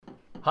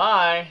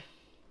Hi.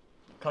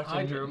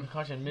 Hi, Drew.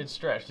 Caught you in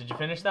mid-stretch. Did you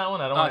finish that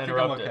one? I don't want to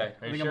interrupt I'm okay. it.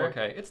 Are I you think sure? I'm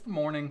okay. It's the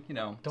morning, you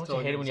know. Don't still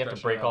you hate it when you have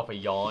to break stretching off a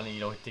yawn and you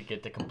don't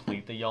get to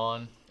complete the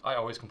yawn? I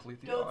always complete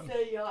the Don't yawn.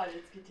 say yawn,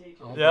 it's contagious.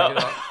 I'll Yeah. break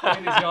it up.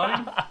 Andy's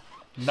yawning?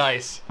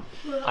 Nice.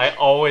 I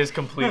always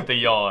complete the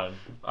yawn.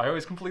 I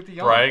always complete the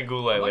yawn. Brian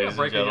Goulet, I'm not gonna ladies and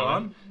break a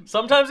gentlemen. yawn.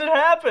 Sometimes it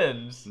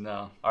happens.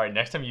 No. All right,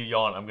 next time you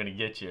yawn, I'm going to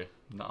get you.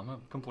 No, I'm gonna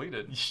complete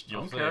it. I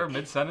You'll don't see. care.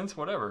 Mid-sentence,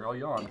 whatever. I'll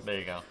yawn. There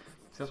you go.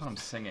 See, that's when I'm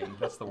singing.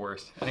 That's the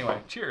worst. Anyway,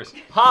 cheers.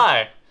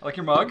 Hi. I like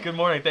your mug? Good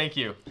morning. Thank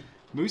you.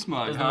 Moose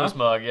mug, This is the huh? Moose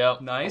mug,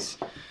 yep. Nice.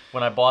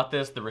 When I bought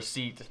this, the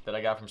receipt that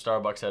I got from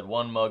Starbucks said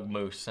 1 mug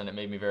Moose, and it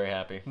made me very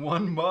happy.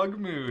 1 mug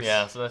moose.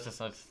 Yeah, so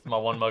that's my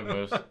 1 mug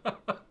Moose.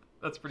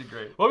 That's pretty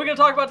great. What are we going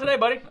to talk about today,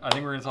 buddy? I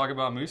think we're going to talk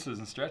about mooses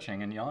and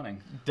stretching and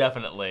yawning.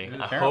 Definitely. I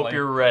hope Apparently.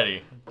 you're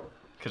ready,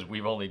 because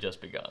we've only just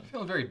begun.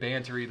 Feeling very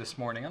bantery this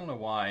morning. I don't know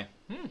why.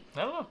 I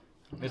don't know.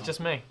 It's just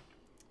me.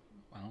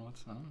 Well,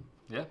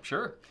 yeah,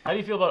 sure. How do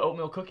you feel about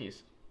oatmeal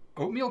cookies?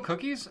 Oatmeal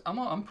cookies?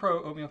 I'm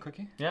pro oatmeal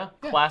cookie. Yeah?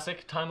 Yeah.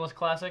 Classic, timeless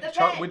classic?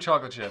 That's With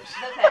chocolate chips.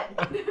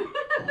 The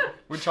pen.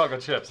 With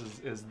chocolate chips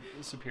is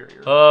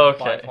superior.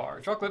 Okay. By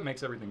far. Chocolate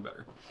makes everything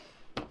better.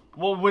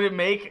 Well, would it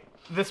make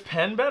this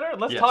pen better?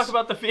 Let's Yes. talk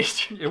about the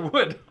feature. It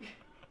would.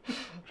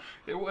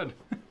 It would.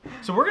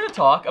 So we're going to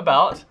talk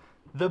about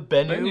the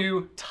Bennu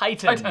Bennu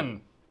Titan,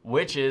 Titan.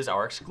 which is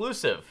our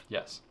exclusive.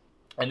 Yes.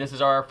 And this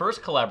is our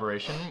first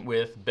collaboration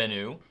with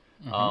Bennu.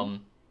 Mm-hmm.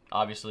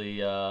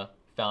 Obviously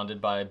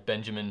founded by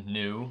Benjamin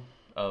New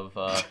of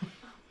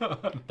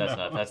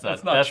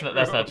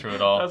that's not true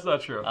at all. That's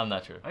not true. I'm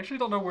not true. I actually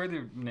don't know where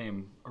the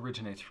name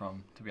originates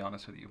from, to be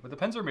honest with you. But the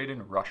pens are made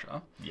in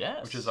Russia,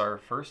 Yes. which is our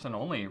first and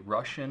only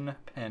Russian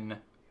pen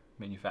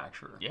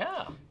manufacturer.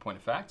 Yeah. Point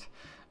of fact.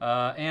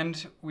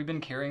 And we've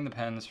been carrying the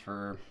pens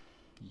for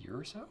a year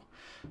or so.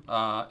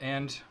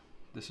 And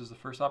this is the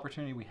first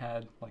opportunity we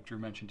had, like Drew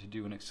mentioned, to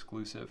do an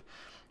exclusive.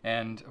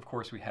 And of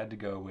course, we had to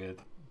go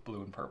with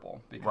blue and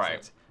purple because Right.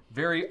 it's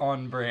very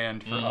on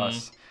brand for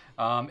us.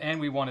 And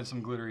we wanted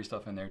some glittery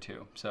stuff in there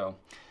too. So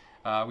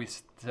we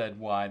said,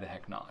 why the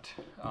heck not?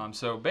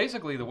 So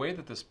basically, the way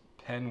that this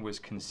pen was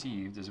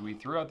conceived is we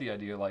threw out the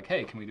idea like,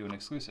 hey, can we do an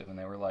exclusive? And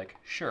they were like,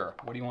 sure.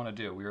 What do you want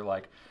to do? We were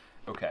like,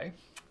 okay,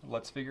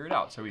 let's figure it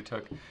out. So we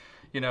took,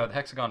 the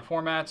hexagon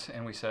format,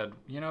 and we said,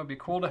 it'd be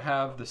cool to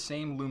have the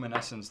same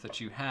luminescence that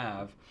you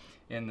have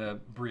in the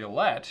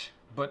Briolette,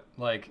 but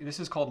like this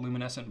is called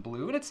luminescent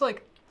blue, and it's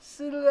like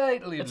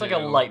slightly It's blue. like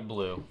a light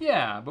blue.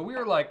 Yeah, but we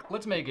were like,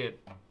 let's make it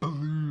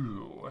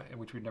blue,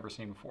 which we'd never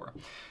seen before.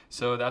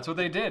 So that's what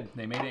they did.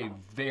 They made a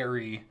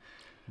very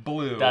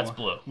blue. That's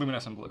blue.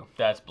 Luminescent blue.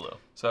 That's blue.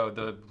 So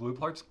the blue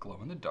parts glow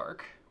in the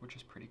dark, which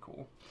is pretty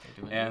cool.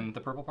 They do it. And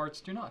the purple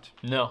parts do not.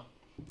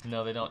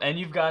 No, they don't. And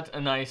you've got a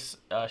nice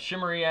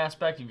shimmery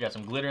aspect. You've got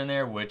some glitter in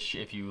there, which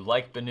if you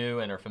like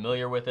Bennu and are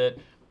familiar with it,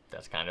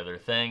 that's kind of their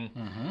thing.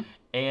 Mm-hmm.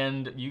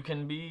 And you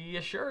can be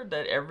assured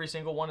that every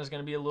single one is going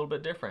to be a little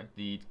bit different.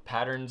 The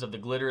patterns of the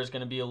glitter is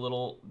going to be a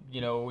little,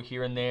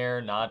 here and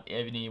there. Not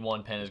any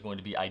one pen is going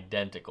to be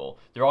identical.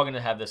 They're all going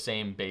to have the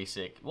same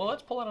basic. Well,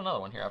 let's pull out another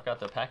one here. I've got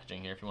the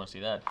packaging here if you want to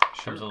see that.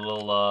 Sure. There's a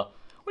little,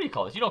 what do you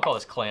call this? You don't call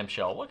this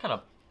clamshell. What kind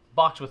of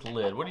box with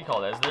lid? What do you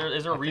call that?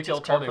 Is there a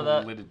retail term for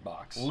that? Lidded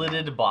box.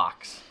 Lidded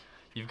box.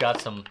 You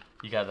got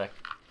a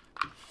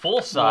full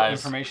Little size.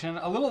 information.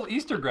 A little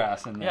Easter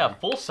grass in there. Yeah,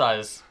 full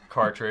size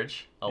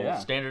cartridge. A Yeah.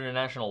 standard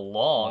international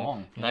long.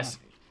 Long, yeah. Nice.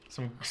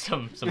 Some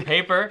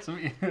paper.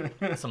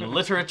 Some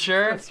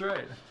literature. That's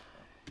right.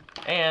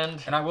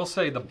 And And I will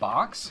say the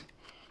box,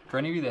 for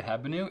any of you that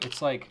have Bennu,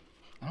 it's like,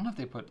 I don't know if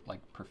they put like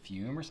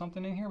perfume or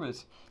something in here, but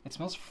it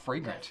smells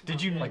fragrant.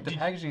 did you Like the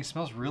packaging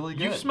smells really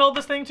good. you smelled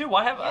this thing too?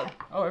 Why have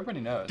Oh, everybody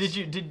knows.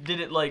 did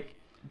it like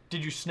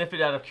did you sniff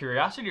it out of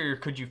curiosity or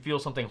could you feel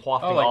something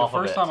wafting Oh, like off the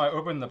first of it? time I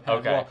opened the pen.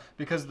 Okay. Well,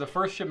 because the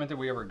first shipment that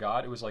we ever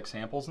got, it was like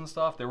samples and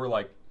stuff. There were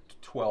like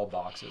 12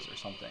 boxes or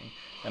something,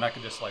 and I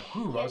could just like,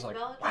 whoo! I was like,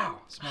 smell it? wow,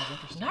 it smells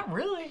interesting. Not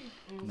really.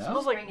 No?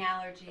 Smells like Spring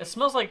allergies. it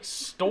smells like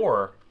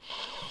store.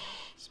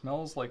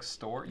 Smells like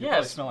store. You're Yes.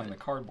 probably smelling the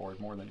cardboard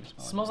more than you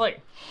smell. Smells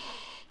like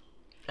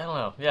I don't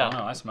know. Yeah. I don't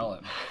know. I smell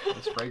it.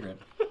 It's fragrant.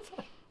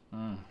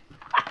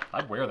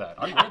 I'd wear that.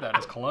 I'd wear that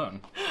as cologne.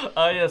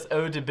 Yes,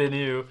 Ode to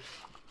Bennu.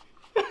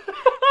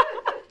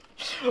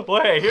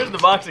 Well, hey, here's the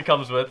box it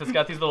comes with. It's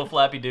got these little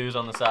flappy doos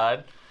on the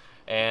side,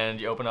 and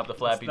you open up the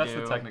flappy That's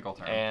doo. the technical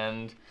term.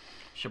 And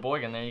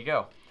sheboygan, there you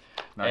go.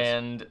 Nice.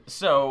 And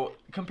so,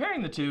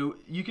 comparing the two,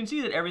 you can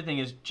see that everything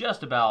is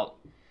just about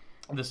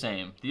the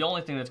same. The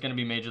only thing that's going to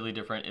be majorly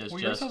different is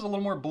Well, yours just has a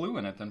little more blue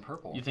in it than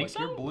purple. You think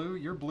like so?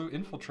 Your blue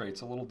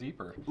infiltrates a little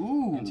deeper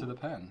ooh. into the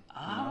pen. So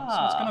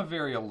Ah. it's going to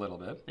vary a little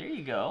bit. There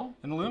you go.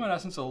 And the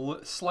luminescence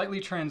is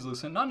slightly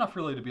translucent, not enough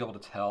really to be able to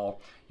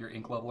tell your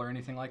ink level or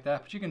anything like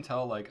that, but you can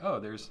tell like, oh,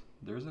 there's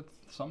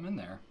something in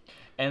there.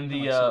 And You the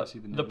can, like, sort of see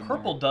the the nib in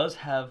purple there. does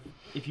have,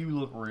 if you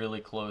look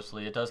really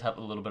closely, it does have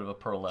a little bit of a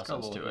pearlescence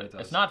little to bit, it. it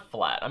does. It's not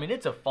flat. I mean,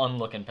 it's a fun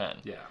looking pen.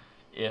 Yeah.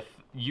 If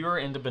you're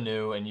into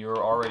Benu and you're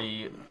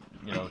already,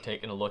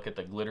 taking a look at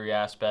the glittery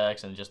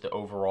aspects and just the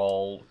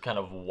overall kind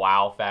of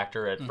wow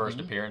factor at first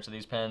appearance of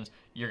these pens,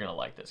 you're going to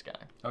like this guy.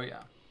 Oh, yeah.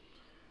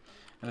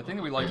 And the thing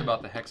that we liked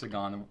about the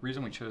Hexagon, the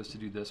reason we chose to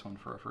do this one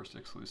for our first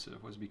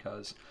exclusive was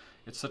because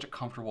it's such a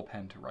comfortable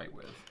pen to write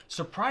with.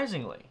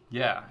 Surprisingly.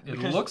 Yeah, it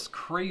looks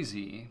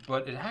crazy,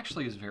 but it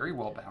actually is very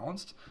well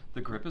balanced.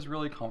 The grip is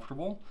really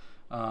comfortable.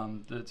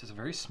 It's a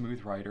very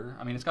smooth writer.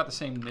 I mean, it's got the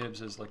same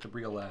nibs as like the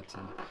Briolette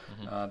and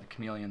the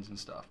Chameleons and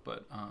stuff,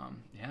 but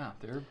yeah,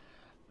 they're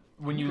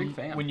when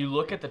you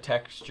look at the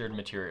textured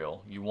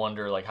material, you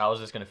wonder like, how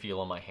is this going to feel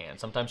on my hand?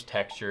 Sometimes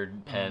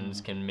textured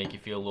pens can make you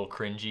feel a little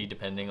cringy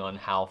depending on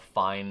how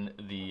fine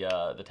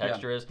the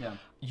texture is. Yeah.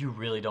 You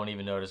really don't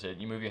even notice it.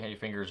 You move your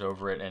fingers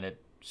over it and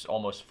it's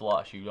almost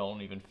flush. You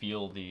don't even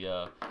feel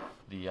the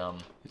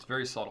It's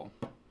very subtle.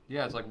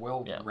 Yeah, it's like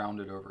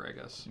rounded over, I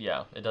guess.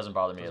 Yeah, it doesn't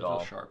bother me at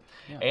all. Sharp.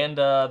 Yeah. And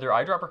they're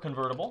eyedropper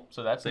convertible,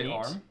 so that's neat. They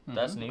are.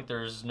 That's neat.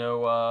 There's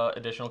no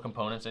additional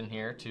components in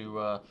here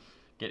to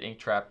get ink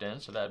trapped in,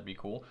 so that'd be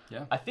cool.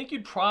 Yeah. I think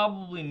you'd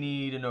probably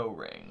need an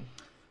O-ring.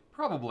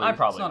 Probably. I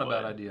probably It's not would.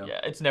 a bad idea.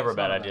 Yeah, it's never a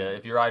bad idea.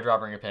 If you're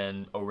eyedropping your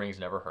pen, O-rings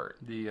never hurt.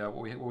 The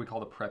what we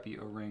call the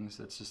preppy O-rings,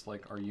 that's just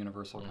like our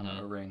universal kind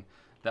of O-ring.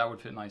 That would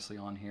fit nicely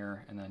on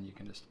here, and then you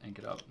can just ink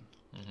it up.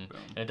 Boom.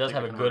 And it does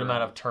have a good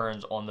amount of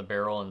turns on the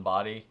barrel and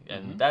body,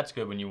 and that's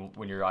good when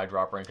you're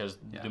eyedroppering because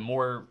the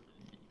more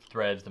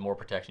threads, the more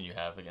protection you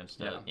have against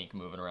the ink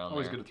moving around.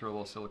 Always there. good to throw a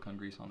little silicone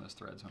grease on those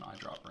threads when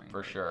eyedropping.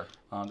 For sure.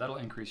 That'll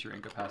increase your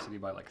ink capacity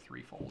by like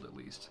 3-fold at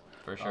least.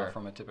 For sure.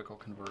 From a typical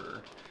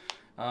converter.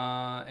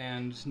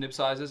 And nib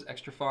sizes,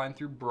 extra fine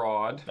through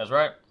broad. That's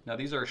right. Now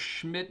these are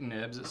Schmidt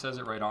nibs. It says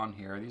it right on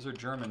here. These are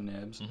German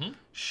nibs.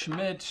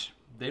 Schmidt,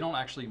 they don't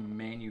actually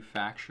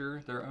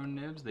manufacture their own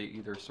nibs. They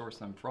either source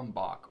them from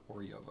Bach or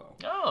Jowo.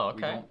 Oh, okay.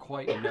 We don't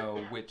quite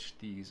know which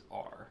these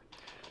are.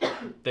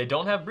 They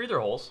don't have breather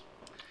holes.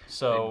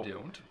 So, They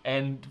don't.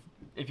 And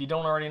if you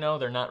don't already know,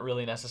 they're not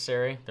really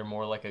necessary. They're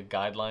more like a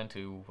guideline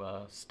to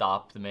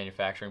stop the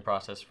manufacturing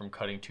process from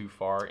cutting too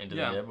far into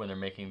the nib when they're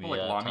making the Well,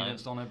 like Lamy time.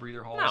 nibs don't have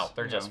breather holes. No,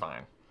 they're just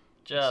fine.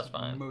 Just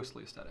fine.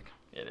 Mostly aesthetic.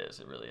 It is.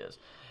 It really is.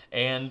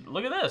 And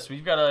look at this.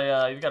 You've got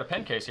a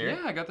pen case here.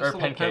 Yeah, I got this or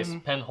little pen case, pen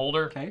pen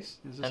holder, Case?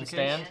 Is this pen a case?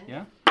 stand.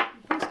 Yeah.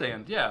 Pen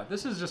stand. Yeah.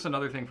 This is just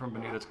another thing from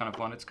Benu that's kind of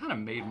fun. It's kind of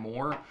made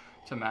more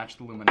to match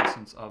the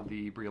luminescence of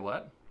the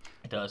Briolette,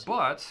 It does.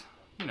 but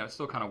it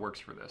still kind of works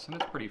for this, and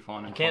it's pretty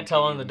fun. You can't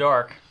tell in the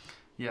dark.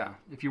 Yeah.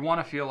 If you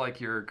want to feel like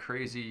your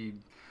crazy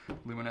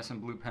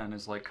luminescent blue pen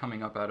is like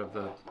coming up out of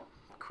the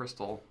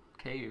crystal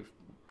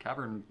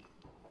cavern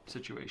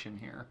situation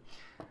here.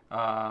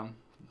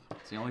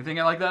 It's the only thing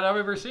like that I've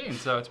ever seen,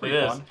 so it's pretty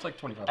fun. It's like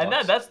 25 And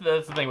bucks. that's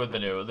the thing with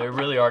Benu. There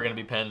really are going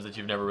to be pens that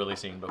you've never really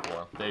seen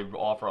before. They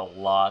offer a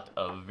lot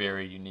of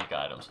very unique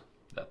items.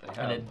 That they have.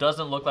 And it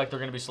doesn't look like they're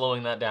going to be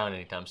slowing that down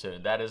anytime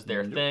soon. That is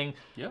their thing.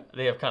 Yep.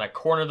 They have kind of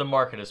cornered the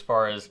market as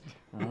far as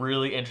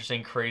really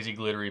interesting, crazy,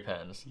 glittery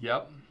pens.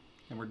 Yep,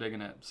 and we're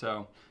digging it.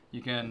 So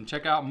you can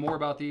check out more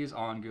about these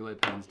on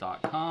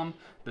gouletpens.com.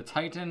 The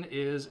Titan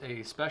is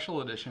a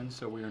special edition,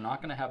 so we are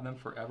not going to have them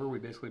forever. We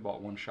basically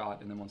bought one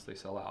shot, and then once they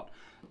sell out,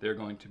 they're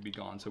going to be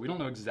gone. So we don't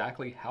know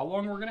exactly how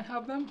long we're going to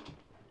have them.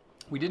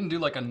 We didn't do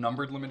like a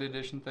numbered limited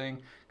edition thing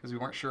because we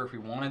weren't sure if we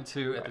wanted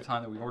to at the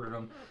time that we ordered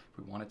them. If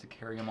we wanted to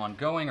carry them on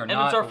going or not.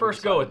 And it's our but we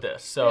first go decided- at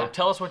this. So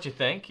tell us what you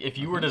think. If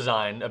you were to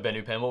design a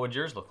Benu pen, what would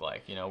yours look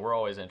like? We're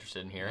always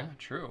interested in hearing. Yeah,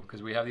 true,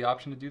 because we have the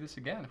option to do this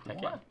again if we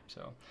Heck want. yeah.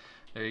 So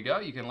there you go.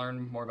 You can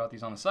learn more about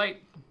these on the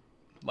site.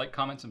 Like,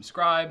 comment,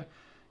 subscribe.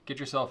 Get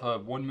yourself a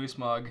one moose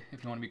mug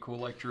if you want to be cool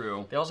like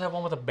Drew. They also have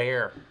one with a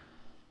bear.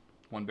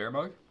 One bear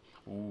mug.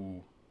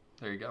 Ooh.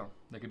 There you go.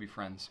 They could be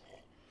friends.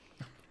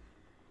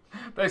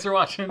 Thanks for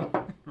watching.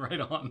 Right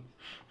on.